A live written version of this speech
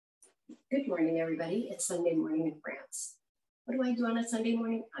Good morning, everybody. It's Sunday morning in France. What do I do on a Sunday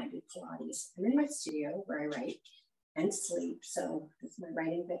morning? I do Pilates. I'm in my studio where I write and sleep. So that's my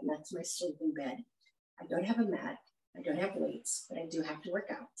writing bed and that's my sleeping bed. I don't have a mat. I don't have weights, but I do have to work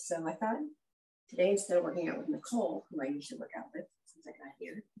out. So I thought today, instead of working out with Nicole, who I usually work out with since I got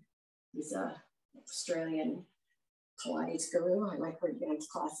here, he's an Australian Pilates guru. I like working out his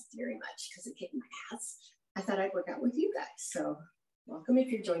classes very much because it kicked my ass. I thought I'd work out with you guys. So welcome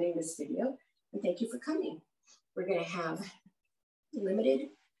if you're joining this video, and thank you for coming. We're going to have limited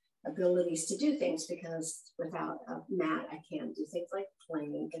abilities to do things because without a mat, I can't do things like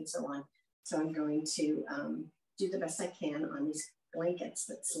plank and so on. So I'm going to do the best I can on these blankets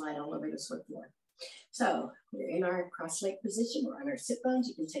that slide all over the wood floor. So we're in our cross-leg position. We're on our sit bones.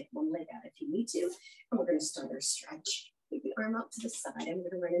 You can take one leg out if you need to. And we're going to start our stretch. Keep the arm out to the side. I'm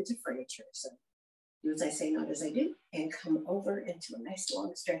going to run into furniture. So do as I say, not as I do, and come over into a nice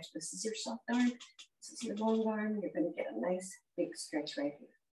long stretch. This is your soft arm. This is your long arm. You're going to get a nice big stretch right here.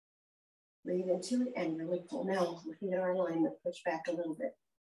 Breathe into it and really pull. Now, looking at our alignment, push back a little bit.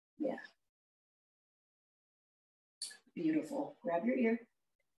 Yeah. Beautiful. Grab your ear,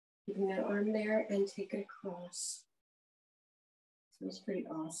 keeping that arm there, and take it across. Feels pretty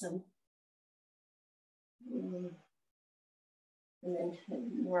awesome. And then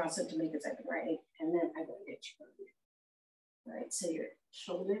more awesome to make as I've been writing, and then I'm going to get you on. All right, so your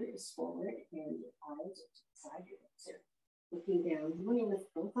shoulder is forward and your eyes are to the side. Your hips are looking down. You want to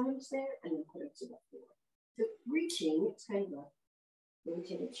lift both arms there and then put it to the floor. So reaching, it's kind of a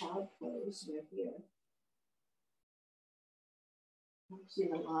rotated child pose right here. Helps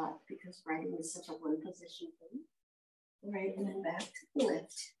you a lot because writing is such a one position thing. All right, and then back to the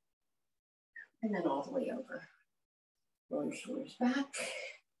lift, and then all the way over. Roll your shoulders back,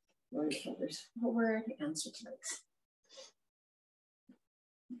 roll your shoulders forward, and switch legs.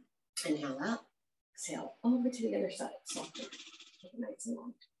 Inhale out, exhale over to the other side. Soften, take it nice and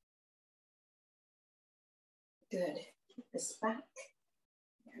long. Good. Keep this back.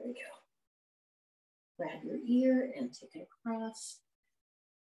 There we go. Grab your ear and take it across.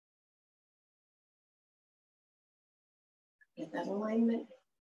 Get that alignment,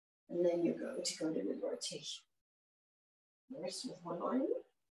 and then you're going to go to the rotation. First with one arm,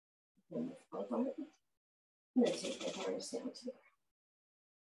 then with both arms, and then take both arms down to the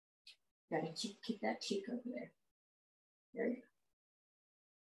ground. Got to keep that cheek over there. There you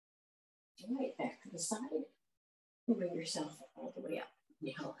go. All right, back to the side. And bring yourself all the way up.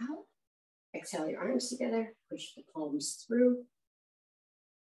 Inhale out. Exhale your arms together. Push the palms through.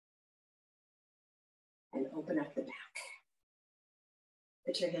 And open up the back.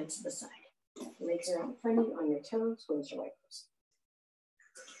 Put your hands to the side. Legs are out in front of you on your toes. Close your wipers.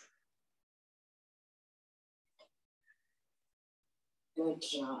 Good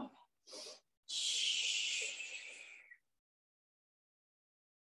job.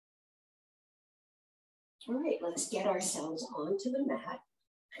 All right, let's get ourselves onto the mat.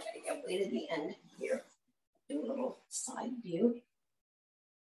 I gotta get way to the end here. Do a little side view.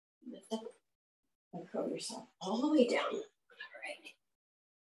 Lift up and curl yourself all the way down. All right.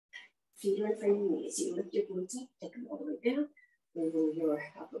 Feet are in front of your knees. You lift your glutes up, take them all the way down. Move your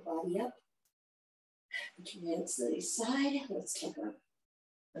upper body up. Put your hands to the side. Let's check our,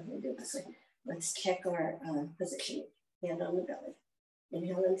 I'm going to do it this way. Let's check our position. Hand on the belly.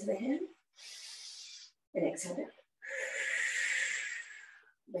 Inhale into the hand. And exhale down.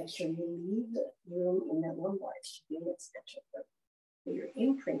 Make sure you leave the room in that lumbar. It should be in its natural growth. So you're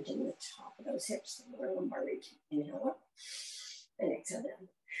imprinting the top of those hips, the lower lumbar region. Inhale up. And exhale down.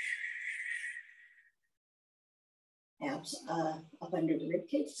 Abs up under the rib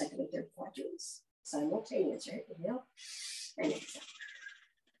cage, second and third quadrants. Simultaneous, right? Inhale and exhale.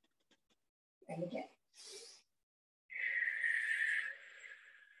 And again.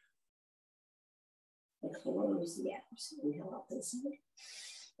 And close the abs. Inhale out to the side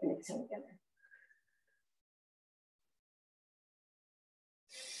and exhale together.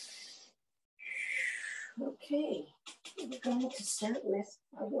 Okay, we're going to start with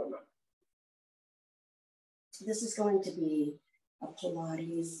our warm-up. This is going to be a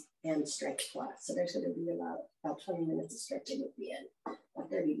Pilates and stretch class. So there's going to be about 20 minutes of stretching at the end, about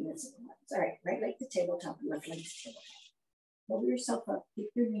 30 minutes of Pilates. All right, right leg to tabletop and left leg to tabletop. Hold yourself up, keep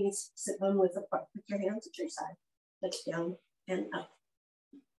your knees, sit bone width apart, put your hands at your side, touch down and up.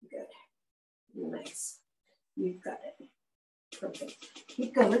 Good. Nice. You've got it. Perfect.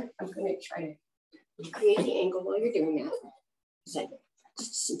 Keep going. I'm going to try to create the angle while you're doing that, because I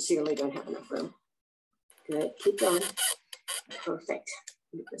just sincerely don't have enough room. Good. Keep going. Perfect.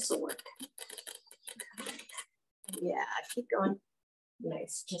 This will work. Yeah, keep going.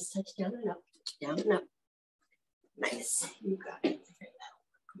 Nice. Just touch down and up, down and up. Nice. You got it.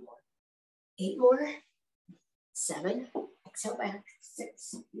 Come on. 8 more. 7. Exhale back.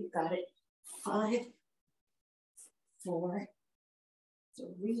 6. You got it. 5, 4,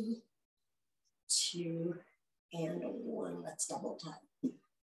 3, 2, and 1. Let's double time.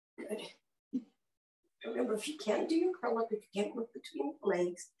 Good. Remember, if you can't do your curl up, if you can't look between the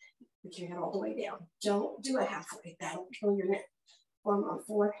legs, put your head all the way down. Don't do a halfway. That'll kill your neck. 1 more.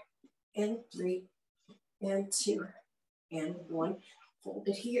 4 and 3 and 2 and 1. Hold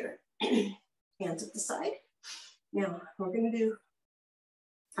it here. Hands at the side. Now we're going to do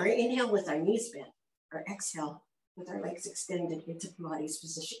our inhale with our knees bent, our exhale with our legs extended into Pilates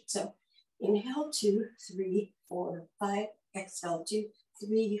position. So inhale 2, 3, 4, 5. Exhale 2,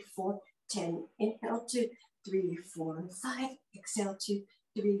 3, 4, 10. Inhale 2, 3, 4, 5. Exhale 2,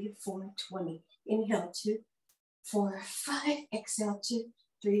 3, 4, 20. Inhale 2, 4, 5. Exhale 2,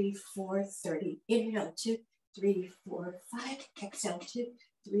 3, 4, 30. Inhale 2, 3, 4, 5. Exhale 2,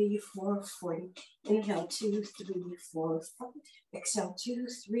 3, 4, 40. Inhale 2, 3, 4, 5. Exhale 2,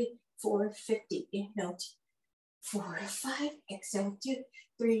 3, 4, 50. Inhale 2, 4, 5. Exhale 2,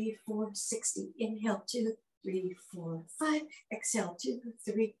 3, 4, 60. Inhale 2, 3, 4, 5. Exhale 2,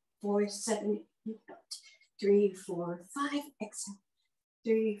 3, 4, 70. Inhale 3, 4, 5. Exhale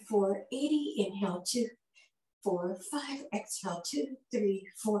 3, 4, 80. Inhale 2, 4, 5. Exhale 2, 3,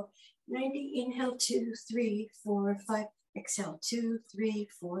 4, 90. Inhale 2, 3, 4, 5. Exhale 2, 3,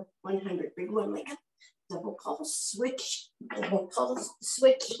 4, 100. Big one leg up. Double pulse, switch. Double pulse,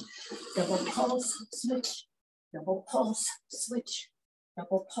 switch. Double pulse, switch. Double pulse, switch.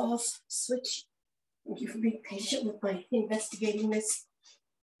 Double pulse, switch. Thank you for being patient with my investigating this.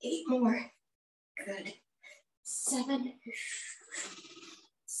 8 more. Good. 7.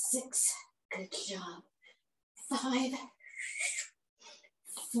 6. Good job. 5.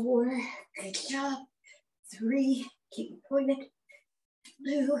 4. Good job. 3. Keep it pointed.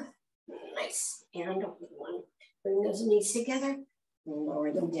 2. Nice. And 1. Bring those knees together.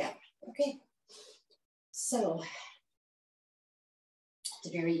 Lower them down. Okay. So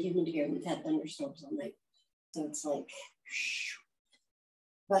it's very humid here. We've had thunderstorms all night. So it's like,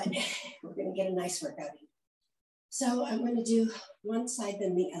 but we're going to get a nice workout in. So I'm going to do one side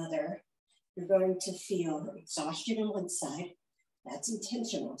then the other. You're going to feel exhaustion on one side. That's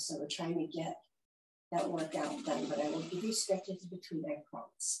intentional. So we're trying to get that workout done, but I will give you stretches between, I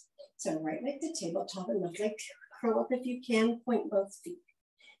promise. So right leg to tabletop and left leg curl up if you can, point both feet.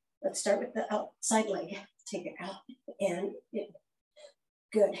 Let's start with the outside leg. Take it out and in.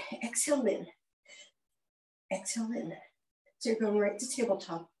 Good. Exhale in. Exhale in. So you're going right to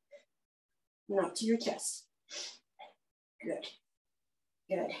tabletop, not to your chest. Good.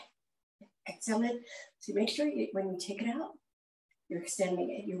 Good. Exhale in. So make sure when you take it out, you're extending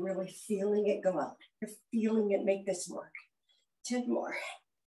it. You're really feeling it go out. You're feeling it make this work. 10 more.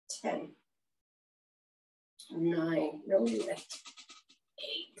 10. 9. Really lift.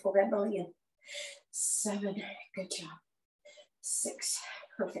 8. Pull that belly in. 7. Good job. 6.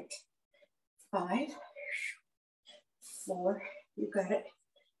 Perfect. 5. 4. You got it.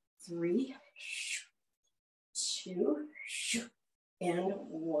 3. 2. And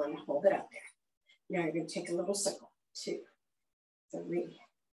 1. Hold it out there. Now you're going to take a little circle. 2, 3,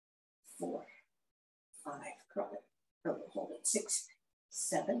 4, 5. Curl it. Hold it. 6,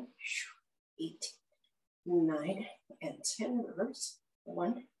 7, 8, 9, and 10. Reverse.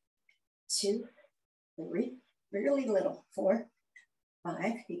 1, 2, 3. Really little. 4, 5.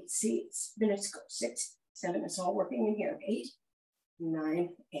 You can see it's minutes go. 6, 7. It's all working in here. 8, 9,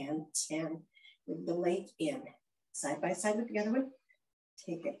 and 10. With the leg in. Side by side with the other one.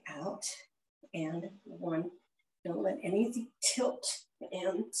 Take it out. And 1. Don't let anything tilt.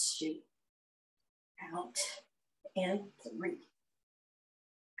 And 2. Out. And 3.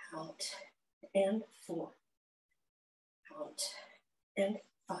 Out. And 4. Out. And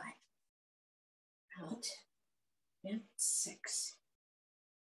 5. Out. And 6.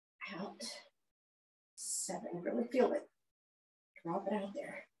 Out. 7. Really feel it. Drop it out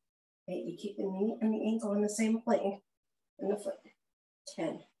there. 8. You keep the knee and the ankle on the same plane. And the foot.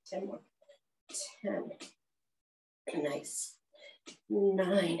 10. 10 more. 10. Nice.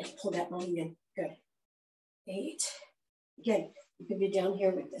 9. Pull that belly in. Good. 8. Again, you can be down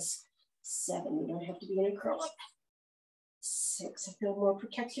here with this. 7. You don't have to be in a curl up. 6. I feel more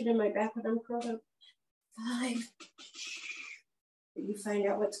protection in my back when I'm curled up. 5. You find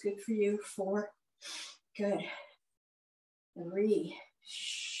out what's good for you. 4. Good. 3.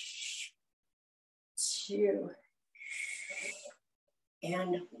 2.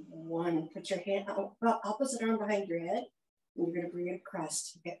 And 1. Put your hand opposite arm behind your head. And you're going to bring it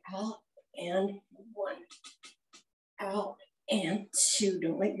across. Get out and 1. Out and 2.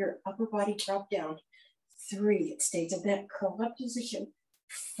 Don't let your upper body drop down. 3. It stays in that curled up position.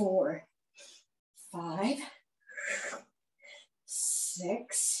 4, 5,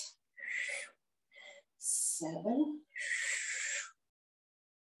 6, 7,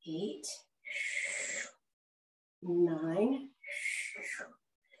 8, 9,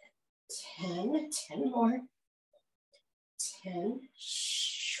 10. 10 more. 10,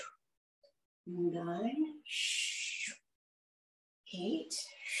 9, 8,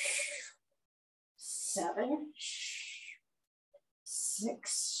 7,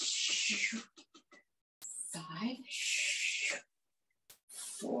 6, 5,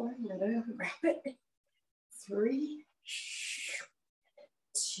 4, another rapid, 3,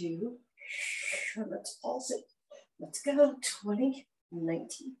 2, let's pulse it. Let's go. 20,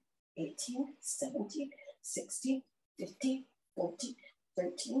 19, 18, 17, 16, 15, 14,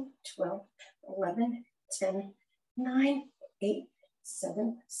 13, 12, 11, 10, 9, 8,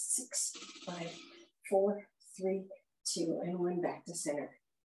 7, 6, 5, 4, 3, 2, and 1 back to center.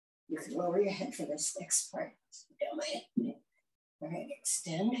 You can lower your head for this next part. Down my head. All right,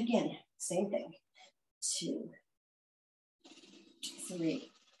 extend again. Same thing. 2,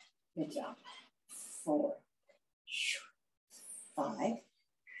 3. Good job. 4, 5,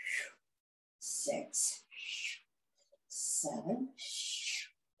 6, 7,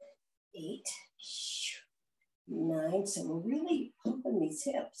 8, 9. So we're really pumping these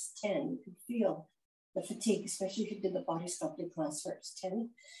hips. 10. You can feel the fatigue, especially if you did the body sculpting class first. 10.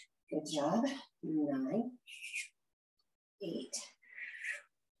 Good job. 9, 8,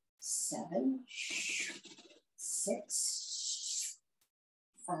 7, 6,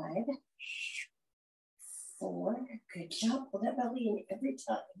 5, 4. Good job. Pull that belly in every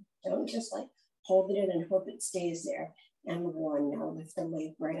time. Don't just like hold it in and hope it stays there. And 1. Now lift the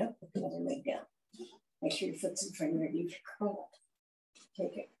leg right up, put the other leg down. Make sure your foot's in front of your knee. Curl.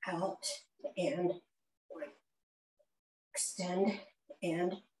 Take it out and 1. Extend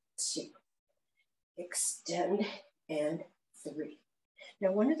and 2. Extend and 3.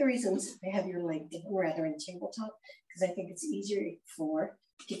 Now, one of the reasons I have your leg down rather in tabletop, because I think it's easier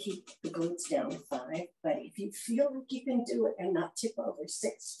to keep the glutes down. 5. But if you feel like you can do it and not tip over,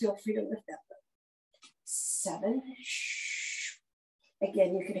 6, feel free to lift that up. 7.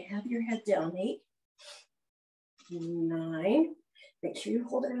 Again, you can have your head down. 8, 9. Make sure you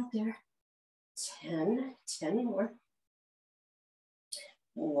hold it out there. 10. 10 more.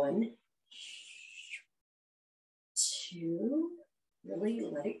 1, 2. Really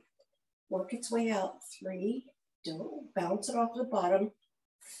let it work its way out. 3. Don't bounce it off the bottom.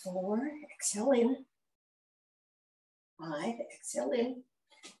 4. Exhale in. 5. Exhale in.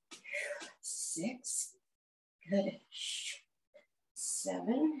 6. Good.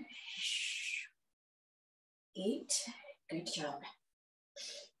 7. 8. Good job.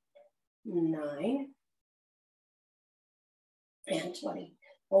 9. And 20.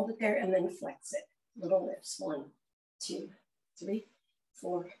 Hold it there and then flex it. Little lifts. 1, 2, 3,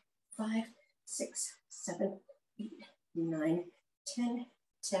 4, 5, 6, 7, 8, 9, 10,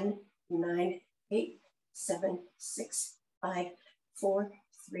 10, 9, 8, 7, 6, 5, 4,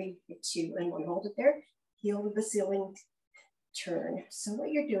 3, 2, and 1. Hold it there. Heel to the ceiling. Turn. So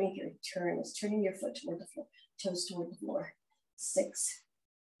what you're doing here, turn, is turning your foot toward the floor, toes toward the floor. 6,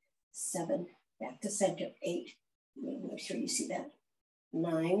 7, back to center. 8, make sure you see that.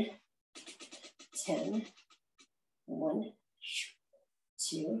 9, 10, 1,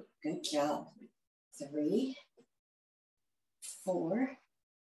 2, good job. 3, 4,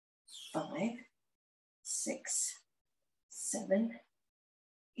 5, 6, 7,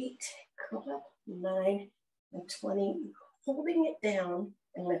 8, curl up. 9, and 20, holding it down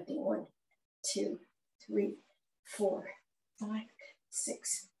and lifting. 1, 2, 3, 4, 5,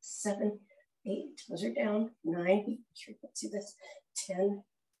 6, 7, 8. Toes are down. 9. Make sure you can see this. 10,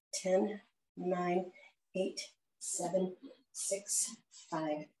 10, 9, 8, 7, 6,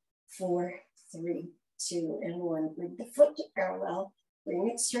 5, 4, 3, 2, and 1. Bring the foot to parallel. Bring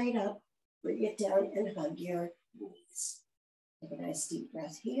it straight up. Bring it down and hug your knees. Take a nice deep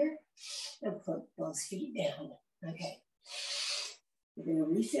breath here and put those feet down. Okay. You're going to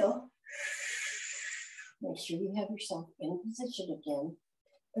refill. Make sure you have yourself in position again.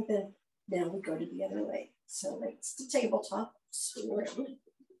 And then now we go to the other leg. So it's the tabletop. Swing around.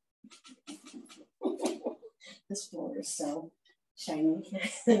 This floor is so shiny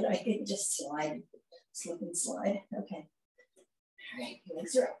that I can just slide, slip and slide. Okay. All right,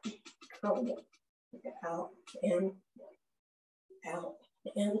 legs are up. Curl it. Out and out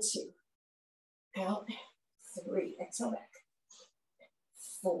and 2. Out. 3. Exhale back.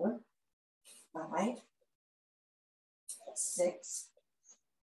 4, 5, 6,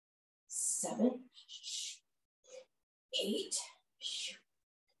 7, 8,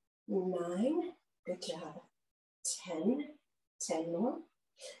 9, good job, 10, 10 more,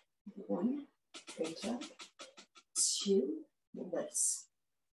 1, good job, 2, nice,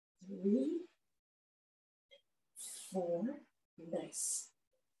 3, 4, nice,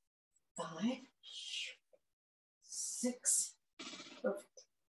 5, 6, perfect,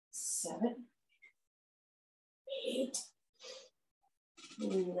 7, 8,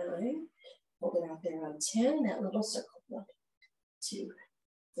 9, hold it out there on 10, that little circle, 1, 2,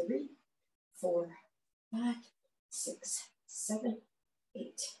 3, 4, 5, 6, 7,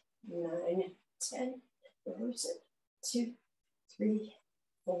 8, 9, 10, reverse it, 2, 3,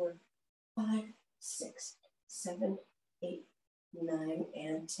 4, 5, 6, 7, 8, 9,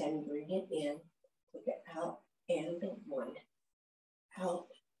 and 10, bring it in, take it out, and 1, out,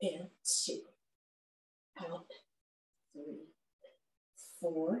 and 2, out, 3,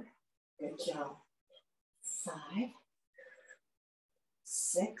 4, good job, 5,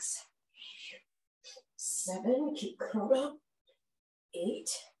 6, 7, keep curled up, 8,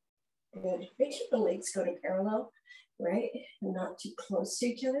 good, make sure the legs go to parallel, right, not too close to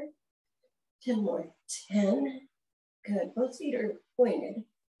each other, 10 more, 10, good, both feet are pointed,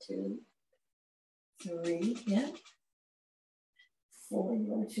 2, 3, yeah, 4, you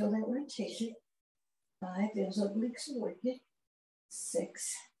want to feel that rotation, 5, those obliques are working,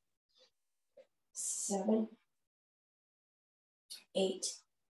 6, 7, 8,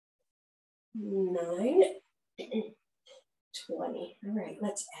 9, 20. All right,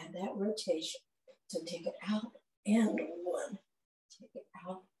 let's add that rotation. So take it out and 1, take it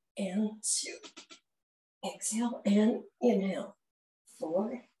out and 2. Exhale and inhale.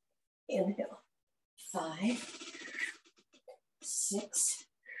 4, inhale. 5, 6,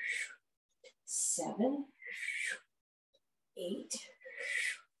 7, 8,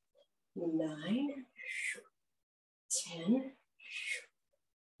 9, 10,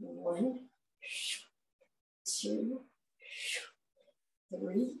 1, 2,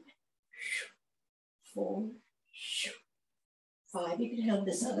 3, 4, 5. You can have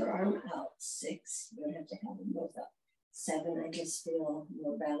this other arm out. 6. You don't have to have them both up. 7. I just feel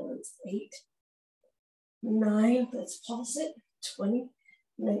more balanced. 8, 9. Let's pulse it. 20,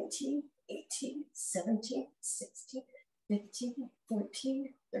 19, 18, 17, 16, 15,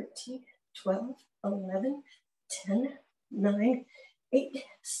 14, 13, 12, 11, 10, 9, 8,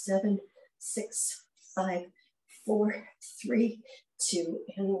 7, 6, 5, 4, 3, 2,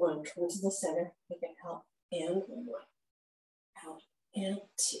 and 1. Come to the center. Take it out and 1. Out and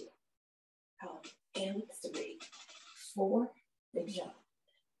 2. Out and 3. 4. Big job.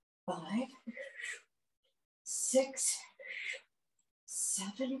 5, 6,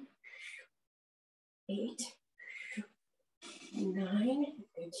 7, 8, 9.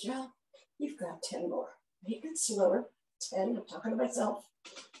 Good job. You've got 10 more. Make it slower. 10. I'm talking to myself.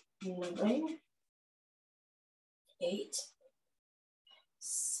 9, 8,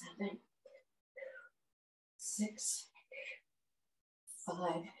 7, 6, 5,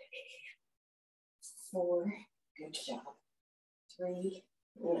 4. Good job. 3.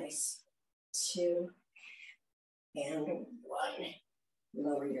 Nice. 2 and 1.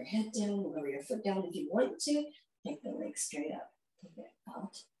 Lower your head down, lower your foot down if you want to. Take the leg straight up. Take it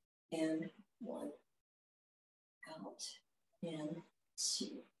out and 1. Out and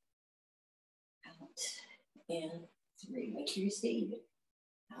 2. Out and 3. Make sure you stay even.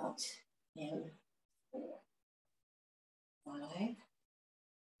 Out and 4. 5,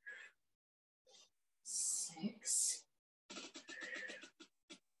 6,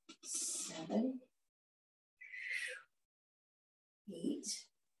 7, 8,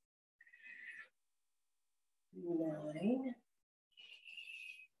 9,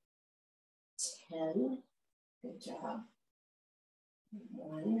 10. Good job.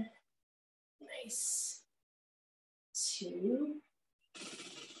 1. Nice. 2,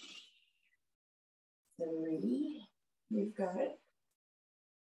 3. You've got it.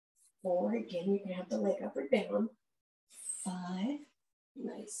 4. Again, you can have the leg up or down. 5.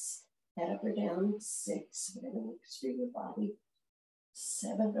 Nice. Head up or down. 6. Whatever works for your body.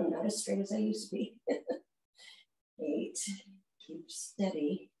 7. I'm not as straight as I used to be. 8. Keep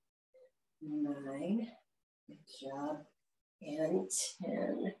steady. 9. Good job. And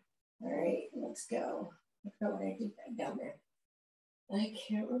 10. All right, let's go. I felt like I did that down there. I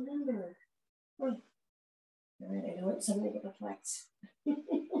can't remember. All right, I know it's something to flex.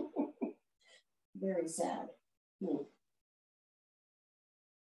 Very sad.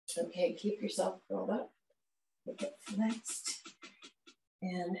 Okay, keep yourself curled up. Make it flexed.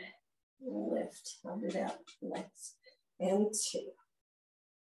 and lift. I'll do that. Legs and 2.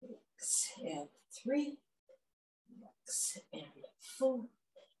 Legs and 3. Legs and 4.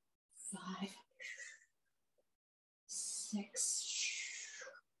 5. 6.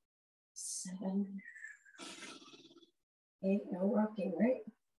 7. 8. No rocking, right?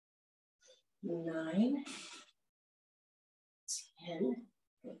 9. 10.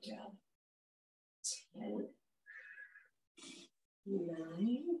 Good job. 10.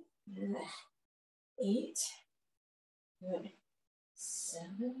 9. 8. Good.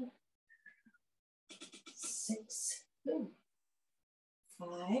 7. 6. Good.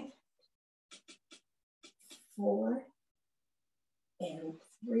 5. 4. And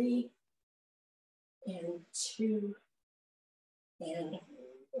 3. And 2. And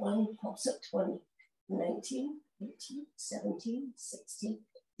 1. Pulse at 20. 19. 18, 17, 16,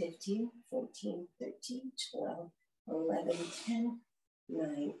 15, 14, 13, 12, 11, 10,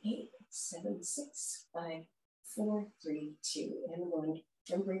 9, 8, 7, 6, 5, 4, 3, 2, and 1.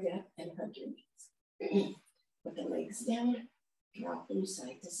 And bring it up and hug your knees. Put the legs down, drop them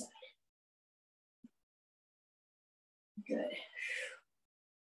side to side. Good.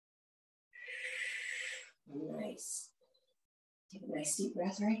 Nice. Take a nice deep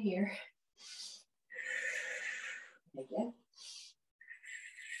breath right here. Again.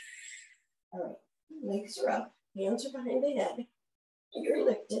 All right, legs are up, hands are behind the head, you're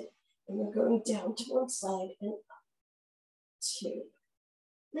lifted, and we're going down to one side and up. 2.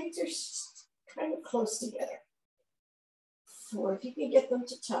 Legs are kind of close together. 4, if you can get them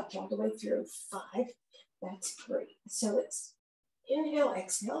to touch all the way through. 5, that's great. So it's inhale,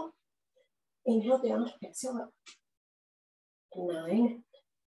 exhale, inhale down, exhale up. 9,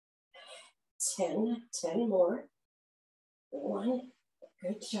 10, 10 more. 1,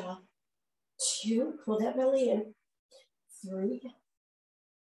 good job. 2, pull that belly in. 3,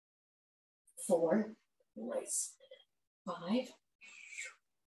 4, nice. 5,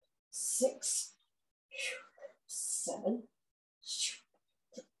 6, 7,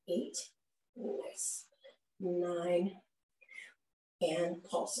 8, nice. 9, and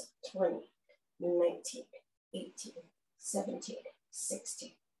pulse it. 20, 19, 18, 17,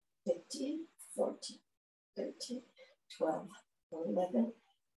 16, 15, 14, 13, 12, 11,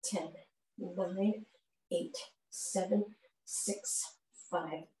 10, 9, 8, 7, 6, 5,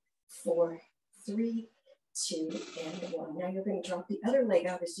 4, 3, 2, and 1. Now you're going to drop the other leg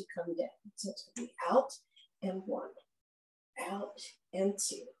out as you come down. So it's going to be out and 1, out and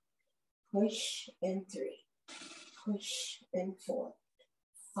 2, push and 3, push and 4,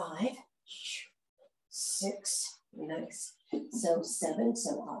 5, 6, nice. So 7,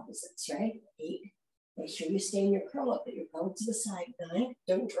 so opposites, right? 8. Make sure you stay in your curl up, but you're going to the side. 9,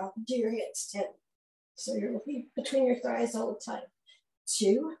 don't drop it to your hips. 10, so you're looking between your thighs all the time.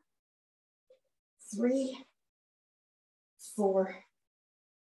 2, 3, 4,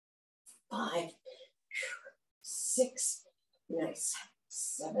 5, 6, nice.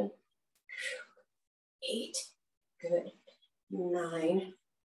 7, 8, good. 9,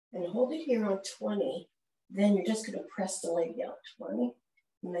 and hold it here on 20. Then you're just going to press the leg down. 20,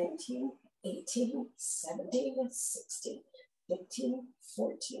 19, 18, 17, 16, 15,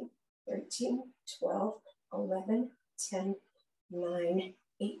 14, 13, 12, 11, 10, 9,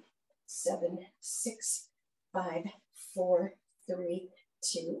 8, 7, 6, 5, 4, 3,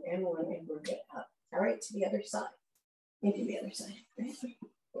 2, and 1, and we're good up. All right, to the other side. Maybe the other side. Right?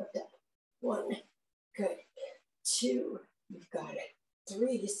 Lift up. 1, good. 2, you've got it.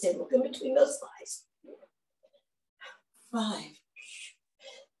 3, stay looking between those thighs. 5,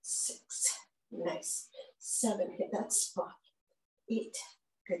 6, nice. 7, hit that spot. 8,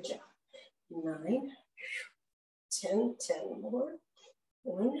 good job. 9, 10, 10 more.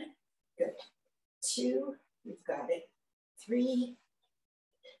 1, good. 2, you've got it. 3,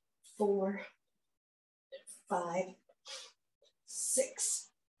 4, 5, 6,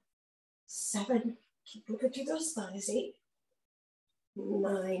 7, keep looking through those thighs. 8,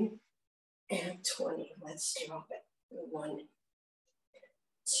 9, and 20. Let's drop it. 1,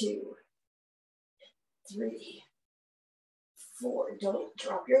 2, 3, 4. Don't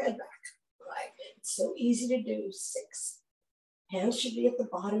drop your head back. 5. It's so easy to do. 6. Hands should be at the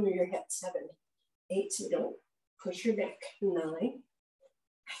bottom of your head. 7, 8, so don't push your neck. 9,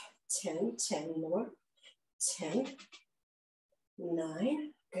 10, 10 more. 10,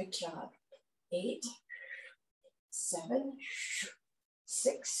 9, good job. 8, 7,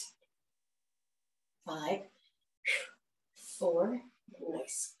 6, 5, 4,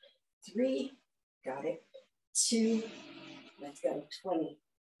 nice. 3, got it. 2, let's go. 20,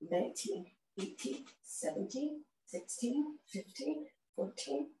 19, 18, 17, 16, 15,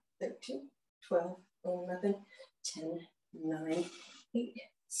 14, 13, 12, 11, 10, 9, 8,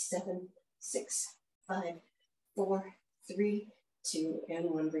 7, 6, 5, 4, 3, 2,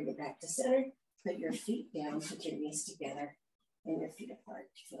 and 1. Bring it back to center. Put your feet down, put your knees together, and your feet apart.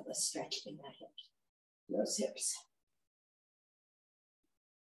 Feel the stretch in that hip, those hips.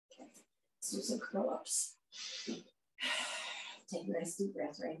 Okay. Let's do some curl-ups. Take a nice deep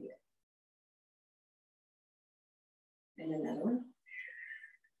breath right here. And another one.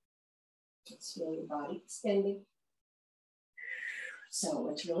 Just feel your body extending. So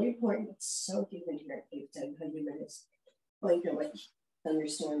what's really important, it's so humid here at Cape Town, minutes. Well, you know what,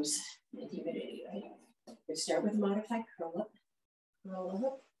 thunderstorms and humidity, right? We start with a modified curl up. Curl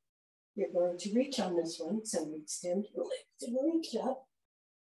up. You're going to reach on this one, so we extend your legs and reach up.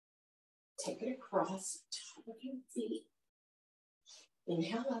 Take it across the top of your feet.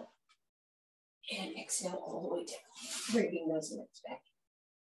 Inhale up. And exhale all the way down, bringing those legs back.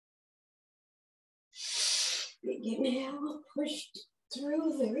 Big inhale, push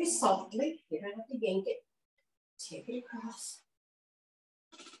through very softly. You don't have to yank it. Take it across.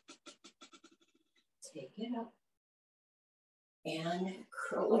 Take it up. And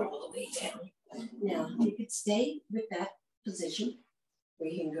curl it all the way down. Now, you could stay with that position, or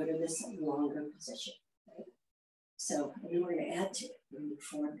you can go to this longer position. Right? So, and we're going to add to it. We're going to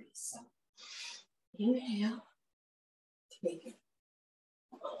form these. So, inhale. Take it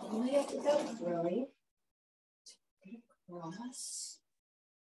all the way up without throwing. Take it across.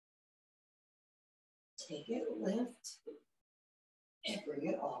 Take it, lift, and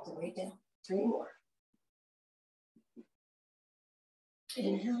bring it all the way down. 3 more.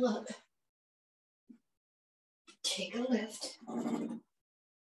 Inhale up. Take a lift.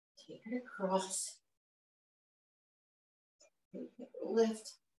 Take it across. Take it,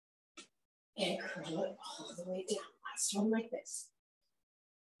 lift, and curl it all the way down. Last one like this.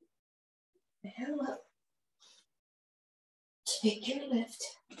 Inhale up. Take your lift.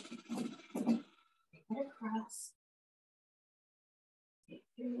 Take it across. Take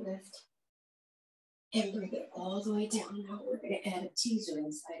your lift. And bring it all the way down. Now we're going to add a teaser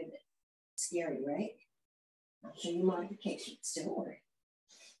inside of it. Scary, right? I'll show you modifications. Don't worry.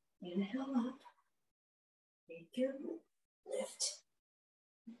 Inhale up. Take your lift.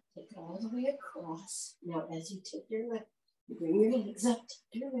 Take it all the way across. Now as you take your lift, you bring your legs up,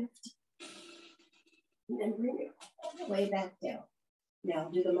 take your lift. And then bring it all the way back down. Now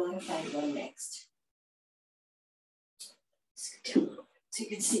do the modified one next. Scoot down a little bit so you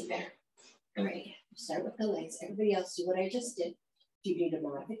can see better. All right, start with the legs. Everybody else do what I just did. If you need a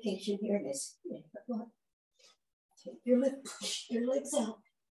modification, here it is. Take your lift, push your legs out.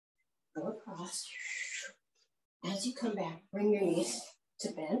 Go across. As you come back, bring your knees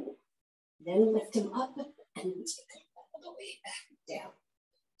to bend. Then lift them up and take them all the way back down.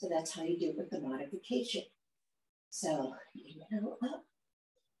 So that's how you do it with the modification. So inhale up,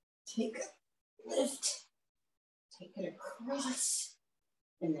 take a lift, take it across,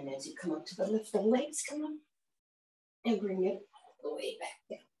 and then as you come up to the lift, the legs come up and bring it all the way back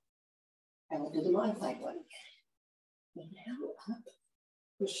down. And we'll do the modified one again. Inhale up,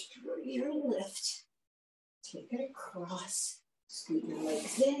 push through your lift, take it across, scoot your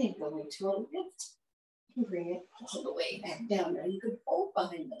legs in and go into a lift. And bring it all the way back down. Now you can hold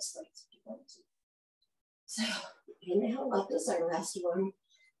behind those legs if you want to. So inhale up is our last one.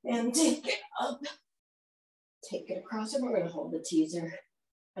 And take it up. Take it across, and we're going to hold the teaser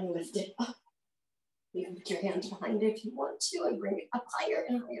and lift it up. You can put your hands behind it if you want to and bring it up higher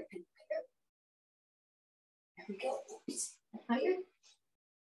and higher and higher. There we go. Oops. Higher.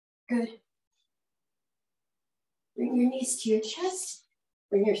 Good. Bring your knees to your chest.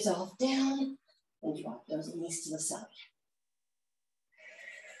 Bring yourself down. And drop those knees to the side.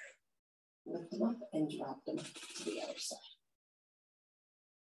 Lift them up and drop them to the other side.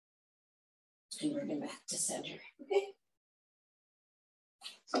 And bring them back to center. Okay?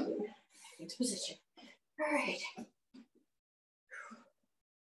 So back into position. All right.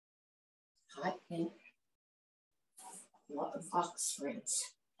 Hot and box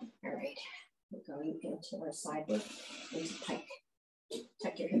sprints. All right. We're going into our sideward into pike.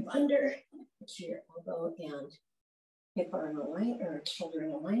 Tuck your hip under, put your elbow and hip are in alignment or shoulder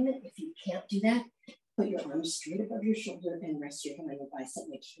in alignment. If you can't do that, put your arms straight above your shoulder and rest your hand on your bicep.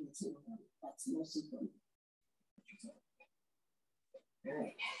 Make sure it's in alignment. That's the most important. All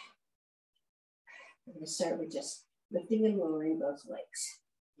right. We're going to start with just lifting and lowering both legs.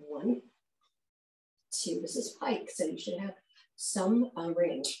 1, 2. This is pike, so you should have some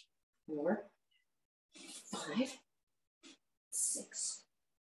range. 4, 5, 6,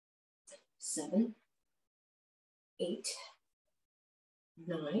 7, 8,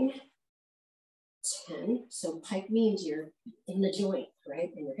 9, 10. So pike means you're in the joint,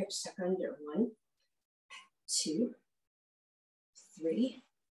 right? And your hips tuck under. 1, 2, 3,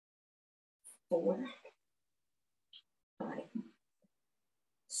 4, 5,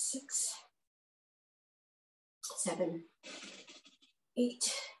 6, 7,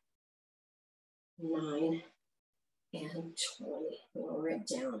 8, 9, and 20. Lower it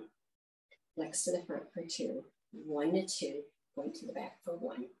down. Flex to the front for 2. 1 to 2. Going to the back for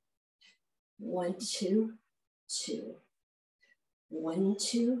 1. 1, 2, 2. 1,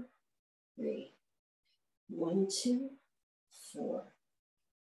 2, 3. 1, 2, 4.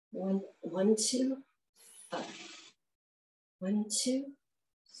 1, 1, 2, 5. 1, 2,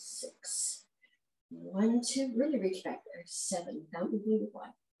 6. 1, 2. Really reach back there. 7. Count with me.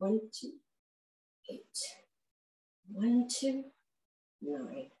 1, 2, 8. 1, 2,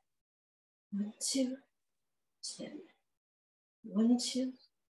 9. 1, 2, 10. 1, 2,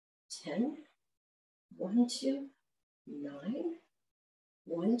 10. 1, 2, 9.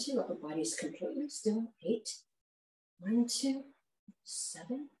 1, 2. Upper body's completely still. 8. 1, 2,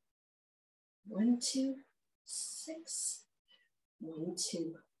 7. 1, 2, 6. 1,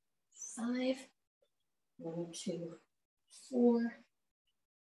 2, 5. 1, 2, 4.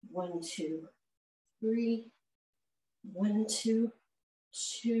 1, 2, 3. 1, 2,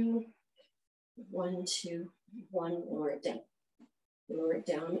 2. 1, 2, 1. Lower it down. Lower it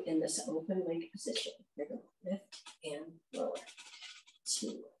down in this open leg position. You're going to lift and lower.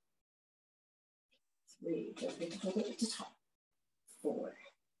 2, 3. Don't forget to hold it at the top. 4,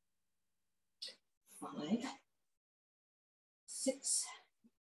 5, 6,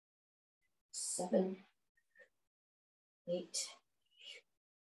 7, 8,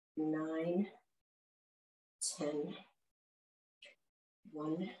 9, 10.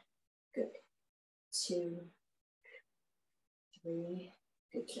 1. Good. 2, 3.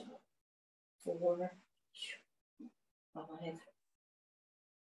 Good job. 4, 5,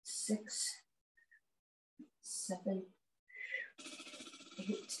 6, 7,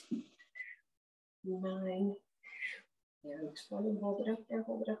 8, 9, and 20. Hold it up there,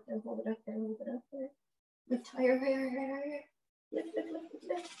 hold it up there, hold it up there, hold it up there. Lift higher, higher, higher, higher. Lift, lift, lift,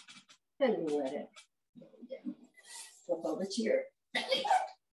 lift. And let it go down. Flip over to your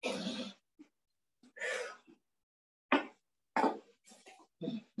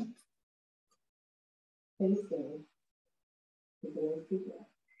face down.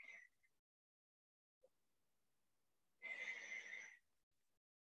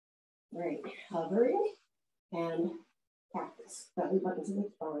 Right, hovering and practice. Belly buttons in the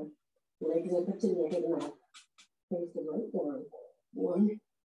spine, legs open to the head and mouth. Face the right down. 1,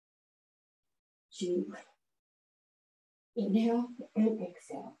 2. Inhale and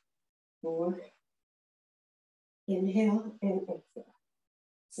exhale. 4. Inhale and exhale.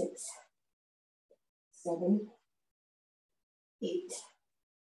 6, 7, 8,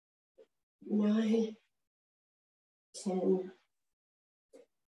 9, 10.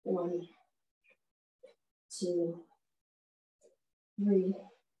 1, 2, 3,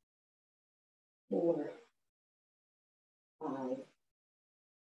 4, 5,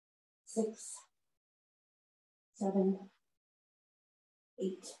 6, 7,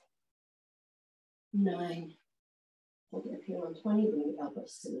 8, 9. Hold it up here on 20. Bring the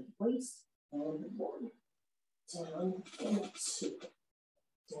elbows to the waist. And 1. Down and 2.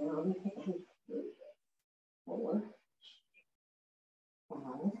 Down and 3. 4, 5,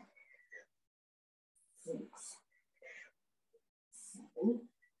 6, 7,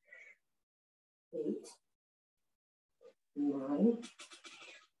 8, 9,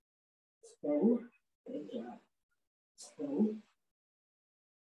 10. Good job. 10,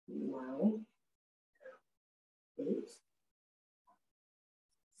 9, 8,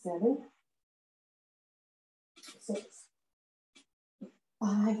 7, 6,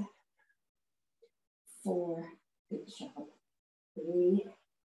 5, 4. Good job. 3,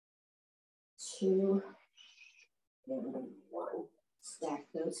 2, and 1. Stack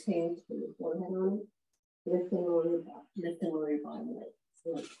those hands, put your forehead on it. Lift and lower your body. Lift and lower your bottom leg.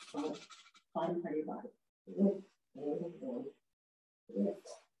 Lift, bottom part of your body. Lift and 1. Lift.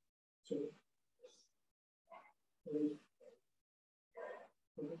 2, 3,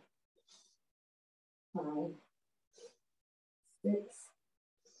 4, 5, 6,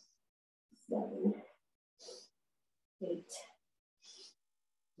 7, 8,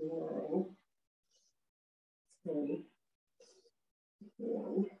 9, 10.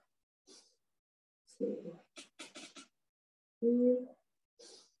 1, 2, 3,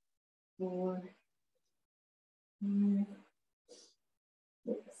 4, 5,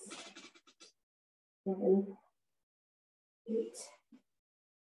 6, 7, 8,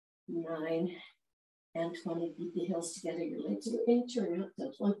 9, and 20. Beat the heels together. Your legs are in. Turn out.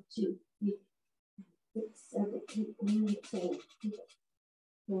 That's 1, 2, 3, 6, 7, 8, 9, 10,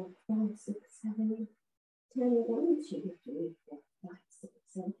 4, 5, 6, 7, 8, 10, 1, 2, 3, 4, 5, 6,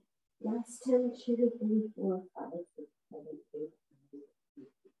 7. Last 10, 2, 3, 4, 5, 6, 7, 8, 9,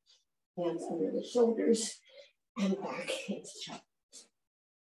 10. Hands under the shoulders and back into chop.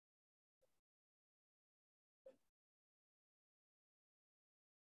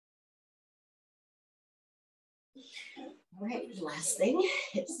 All right, last thing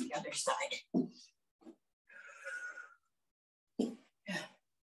is the other side.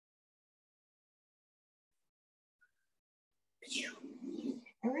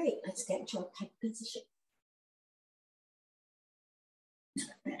 All right, let's get into a pike position.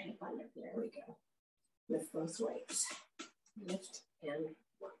 Tuck that hip under. There we go. Lift both legs. Lift and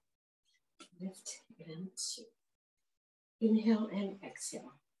 1. Lift and 2. Inhale and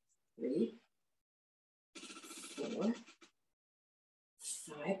exhale. 3, 4,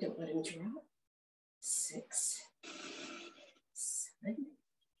 5. Don't let him drop. 6, 7,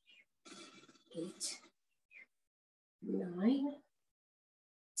 8, 9,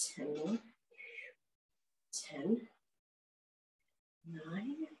 10 more. 10,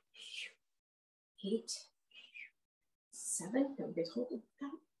 9, 8, 7. Don't get hold of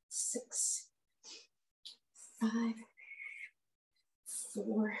that. 6, 5,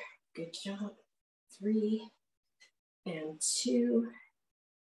 4. Good job. 3, and 2,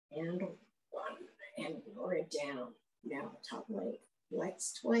 and 1. And lower it down. Now top leg.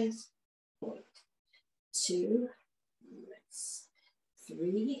 Flex twice. 1, 2. Let's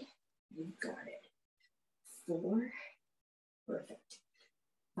 3. You've got it. 4. Perfect.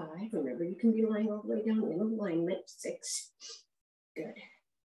 5. Remember, you can be lying all the way down in alignment. 6. Good.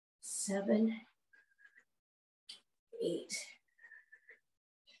 7. 8.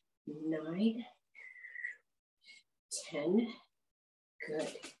 9. 10.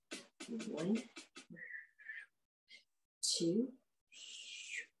 Good. 1, 2,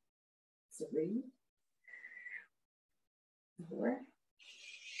 3, 4,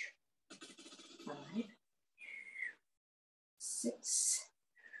 5, 6,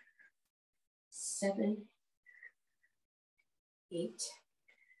 7, 8,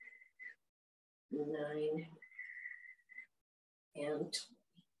 9, and 20.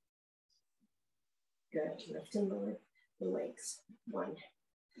 Good. Lift and lower the legs. 1,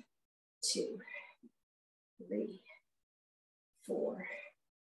 2, 3, 4,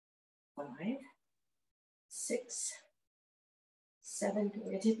 5, 6, 7. We're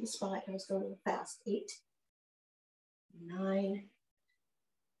going to hit the spot. I was going a little fast. 8, 9,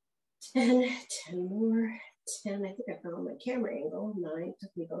 10. 10 more. 10. I think I found my camera angle. 9.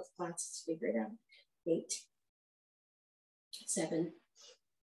 Took me both classes to figure it out. 8, 7,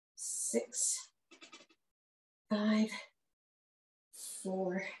 6, 5,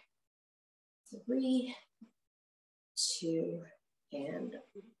 4, 3, 2, and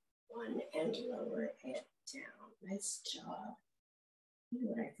 1. And lower it down. Nice job.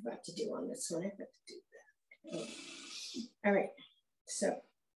 What I forgot to do on this one. I forgot to do that. Okay. All right. So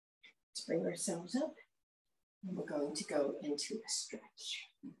let's bring ourselves up. And we're going to go into a stretch.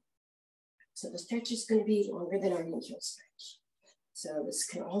 So the stretch is going to be longer than our usual stretch. So this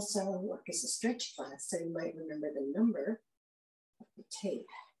can also work as a stretch class. So you might remember the number of the tape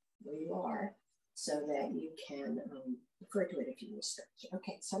where you are so that you can refer to it if you need to stretch.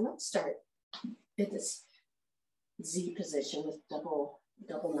 Okay, so let's start with this Z position with double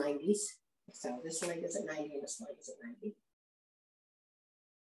 90s. So this leg is at 90 and this leg is at 90.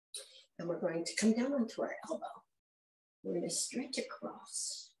 And we're going to come down onto our elbow. We're going to stretch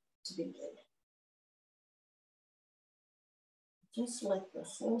across to begin. Just let the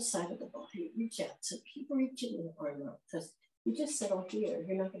whole side of the body reach out. So keep reaching the arm out because you just settle here.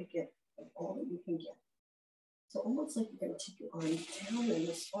 You're not going to get all that you can get. So almost like you're going to take your arm down and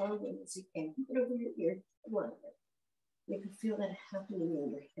as far away as you can. Put it over your ear. Come on. You can feel that happening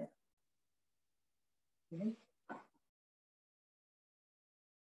in your hip. Okay?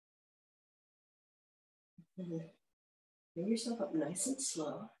 And bring yourself up nice and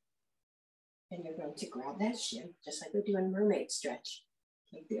slow. And you're going to grab that shin, just like we do in mermaid stretch.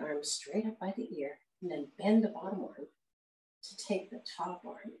 Keep the arm straight up by the ear, and then bend the bottom arm to take the top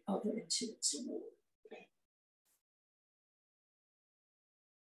arm over into its loop.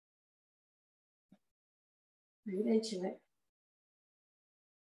 Breathe into it.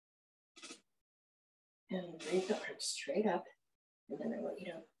 And bring the arm straight up. And then I want you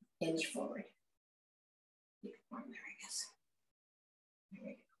to hinge forward. Keep your arm there, I guess. There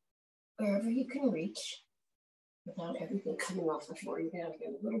we go. Wherever you can reach. without everything coming off the floor. You're going to get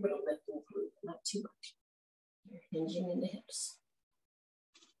a little bit of lift and glute, not too much. You're hinging in the hips.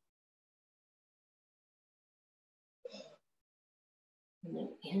 And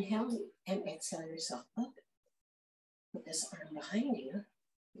then inhale and exhale yourself up. Put this arm behind you,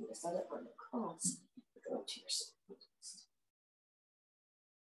 and this other arm across. Go to your side.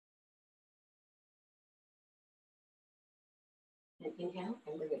 And inhale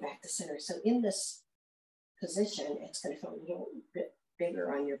and bring it back to center. So in this position, it's going to feel a little bit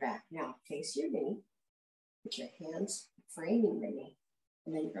bigger on your back. Now face your knee, put your hands framing the knee,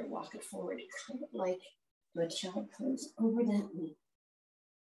 and then you're going to walk it forward, kind of like the child pose over that knee.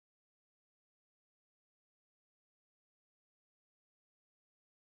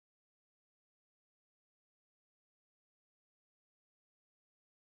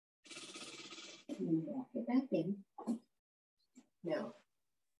 And walk it back in. Now,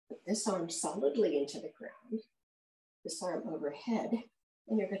 put this arm solidly into the ground, this arm overhead,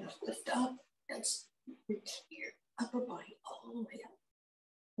 and you're going to lift up and reach your upper body all the way up,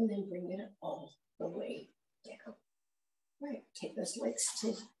 and then bring it all the way down. All right, take those legs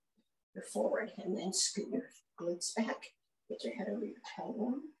to your forward, and then scoot your glutes back. Get your head over your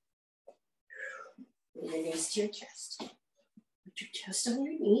tailbone. Bring your knees to your chest. Put your chest on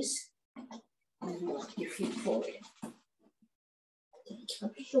your knees, and walk your feet forward.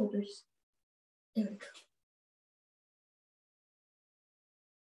 Up your shoulders. There we go.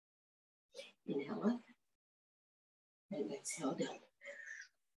 Inhale up and exhale down.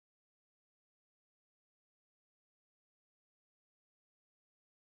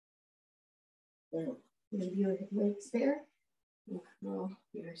 Now, leave your legs there. And curl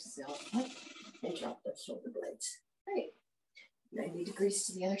yourself up and drop those shoulder blades. All right. 90 degrees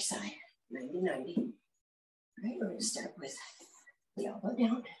to the other side. 90, 90. All right, we're going to start with the elbow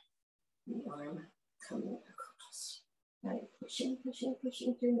down, the arm coming across. Now you're pushing, pushing,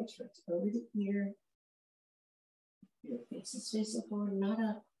 pushing through. Make sure it's over the ear. Your face is facing forward, not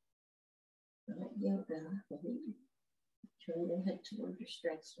up. Not yoga. Turn your head toward your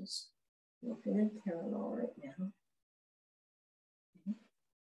stretches. Walking in parallel right now.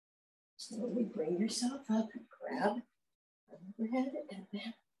 Slowly bring yourself up and grab overhead and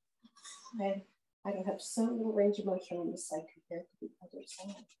then I don't have so little range of motion on this side compared to the other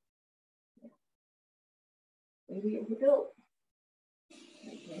side. Yeah. Maybe it would go.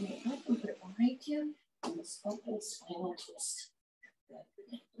 Bring it up and put it behind you. And this open spinal twist. Lift,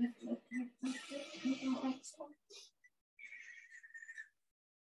 lift, lift, lift, lift, lift, lift.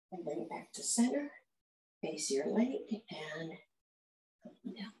 And bring it back to center. Face your leg and up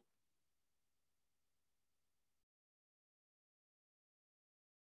and down.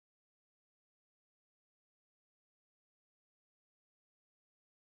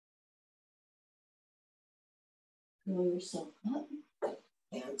 Pull yourself up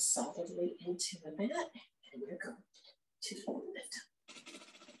and solidly into the mat, and you're going to lift.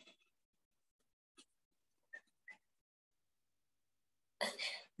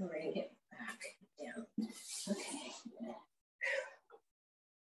 Bring it back down. Okay.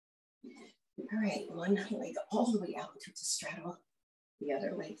 All right, one leg all the way out to the straddle, the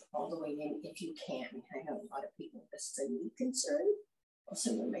other leg all the way in if you can. I know a lot of people, this is a knee concern.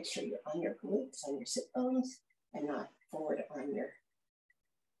 Also, want to make sure you're on your glutes, on your sit bones, and not forward on your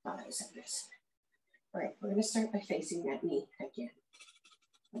thighs, I guess. All right, we're going to start by facing that knee again.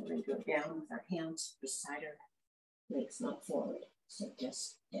 We're going to go down with our hands beside our legs, not forward. So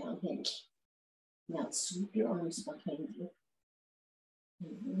just down hinge. Now sweep your arms behind you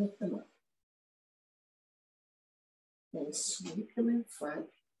and lift them up. Then sweep them in front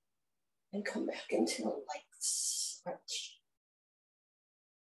and come back into a light stretch.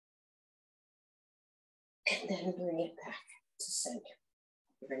 And then bring it back to center.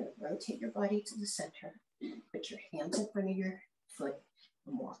 You're going to rotate your body to the center, put your hands in front of your foot,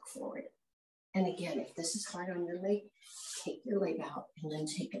 and walk forward. And again, if this is hard on your leg, take your leg out and then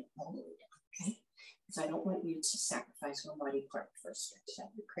take it all the way down, okay? Because I don't want you to sacrifice one body part for a stretch.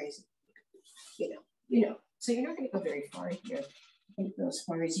 That'd be crazy. You know. So you're not going to go very far here. You can go as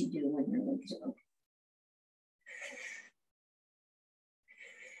far as you do when your legs are open.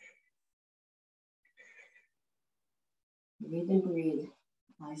 Breathe and breathe.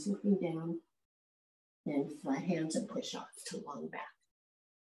 Eyes looking down. Then flat hands and push off to long back.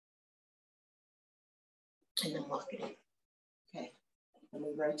 And then walk it in. Okay. And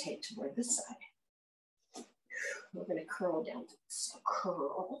we rotate toward this side. We're going to curl down to this. So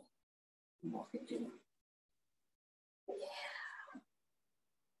curl. And walk it down. Yeah.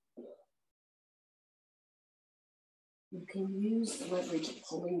 You can use the leverage of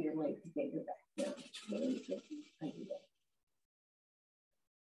pulling your leg to get your back Now, really good idea.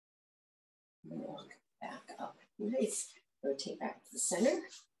 Walk back up. Nice. Rotate back to the center.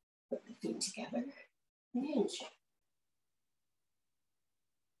 Put the feet together. And hinge.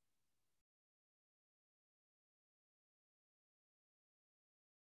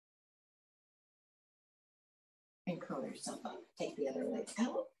 And curl yourself up. Take the other leg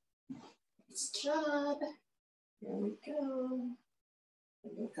out. Nice job. There we go.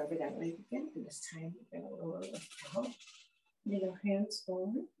 And we'll cover that leg again. And this time we're going to lower it out. Little hands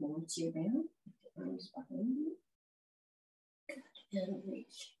forward. Once you're down, put the arms behind you. Good. And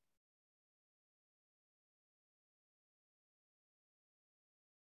reach.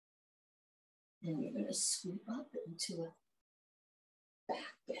 And you're going to scoop up into a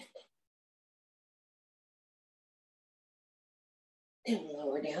back bend. And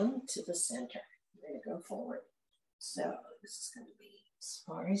lower down to the center. You're going to go forward. So this is going to be as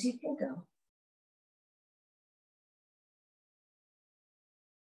far as you can go.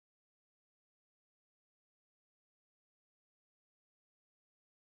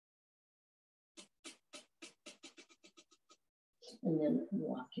 And then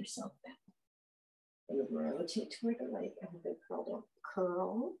walk yourself back. And rotate toward the leg and then curl down.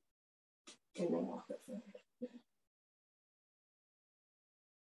 Curl. And then walk it forward.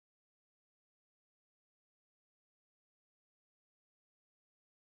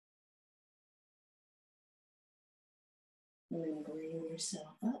 And then bring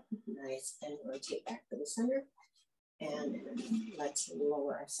yourself up. Nice. And rotate back to the center. And let's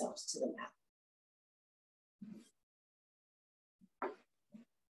lower ourselves to the mat.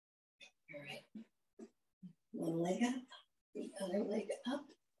 All right. One leg up. The other leg up.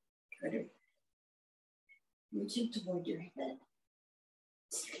 Good. Reaching toward your head.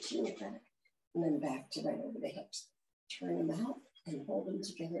 Stretching your back. And then back to right over the hips. Turn them out and hold them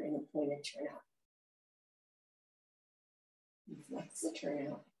together in a pointed turnout. Flex the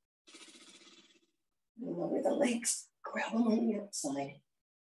turnout. Lower the legs. Grab them on the outside.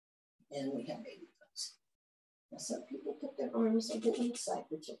 And we have baby pose. Now some people put their arms on the inside,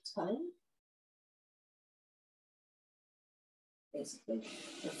 which is fine. Basically,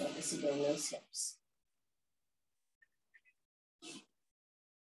 we're focusing on those hips.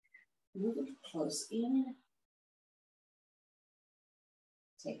 Move them close in.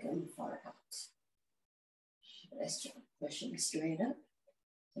 Take them far out. Nice job. Push them straight up.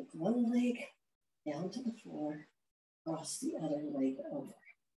 Take one leg down to the floor. Cross the other leg over.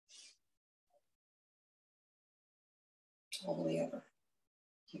 All the way over.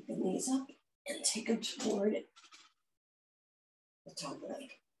 Keep the knees up and take them toward the top leg.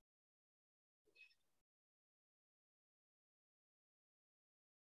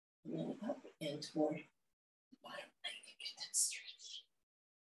 And then up and toward the bottom leg. Get that stretch.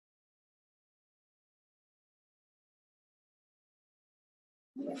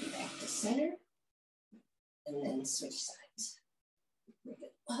 Move back to center. And then switch sides. Bring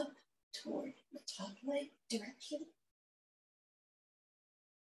it up toward the top leg direction.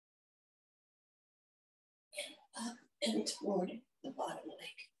 And up and toward the bottom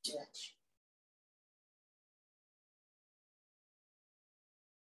leg direction.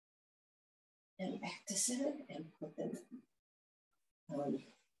 And back to center and put them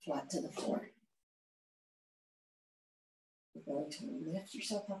flat to the floor. You're going to lift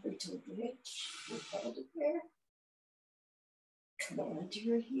yourself up into a bridge. You hold it there. Come onto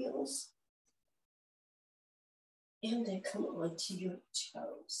your heels. And then come onto your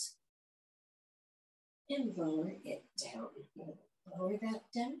toes. And lower it down. Lower that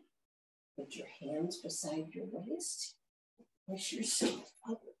down. Put your hands beside your waist. Push yourself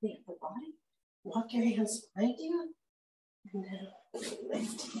up the upper body. Walk your hands behind you. And then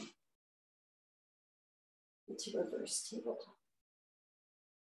lift into reverse tabletop.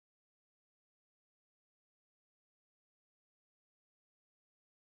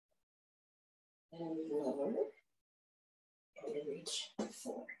 And lower. And reach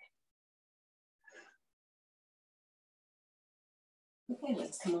forward. Okay,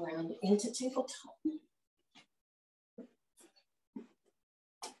 let's come around into tabletop.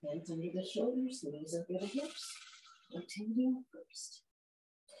 Hands under the shoulders, knees over the hips. Rotating first.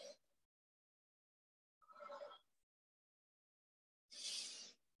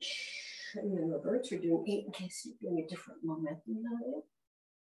 And then reverse, we're doing 8 in case you're doing a different momentum than I am.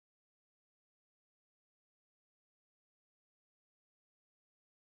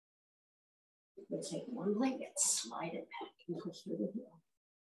 We'll take one leg and slide it back and push through the heel.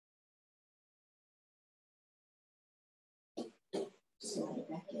 Slide it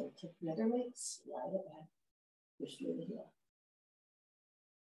back in. Take the other leg, slide it back, push through the heel.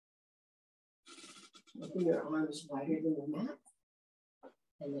 Open your arms wider than the mat.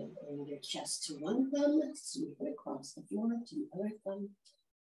 And then bring your chest to one thumb, sweep it across the floor to the other thumb.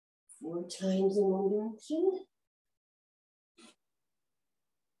 4 times in one direction.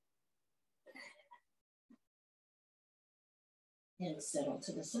 And settle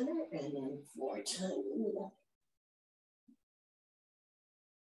to the center, and then 4 times in the other.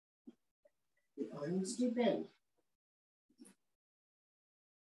 The arms do bend.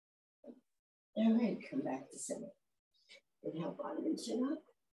 All right, come back to center. Inhale, bottom and chin up.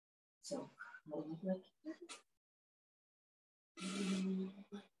 So, hold like that.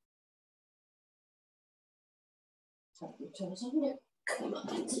 Tuck your toes under. Come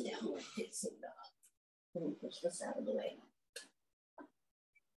up into downward facing dog. And push this out of the way.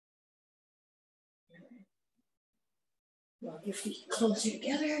 Walk your feet closer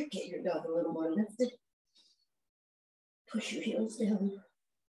together. Get your dog a little more lifted. Push your heels down.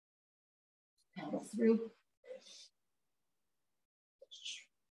 Paddle through.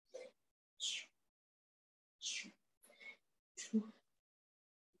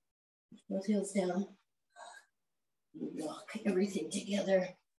 Both heels down. Walk everything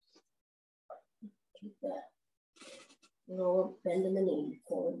together. Keep that little bend in the knee,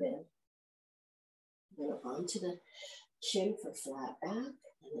 forward bend. Then onto the chin for flat back,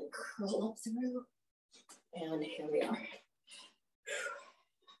 and then curl up through. And here we are.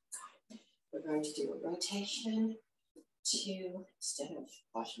 We're going to do a rotation, 2 instead of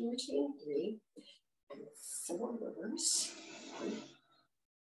washing machine, 3 and 4 reverse, 1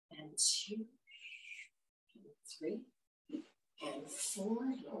 and 2 and 3 and 4,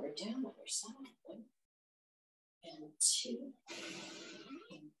 lower down, other side, 1 and 2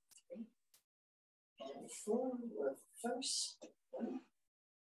 and 3 and 4, reverse, 1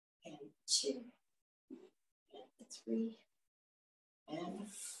 and 2 and 3 and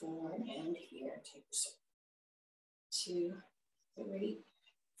 4, and here, take a circle. 2, 3,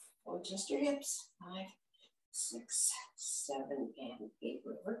 4, just your hips, 5, 6, 7, and 8,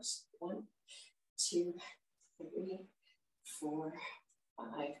 reverse, 1, 2, 3, 4, 5,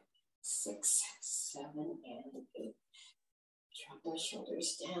 6, 7, and 8. Drop those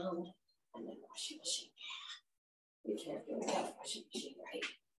shoulders down, and then washing machine. You can't do without washing machine, right?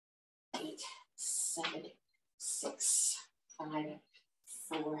 8, 7, 6, 5,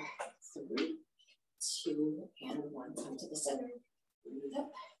 4, 3, 2, and 1. Come to the center. Breathe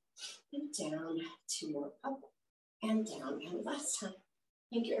up and down. 2 more up and down. And last time.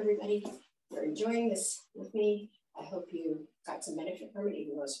 Thank you, everybody, for enjoying this with me. I hope you got some benefit from it,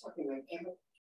 even though I was working my camera.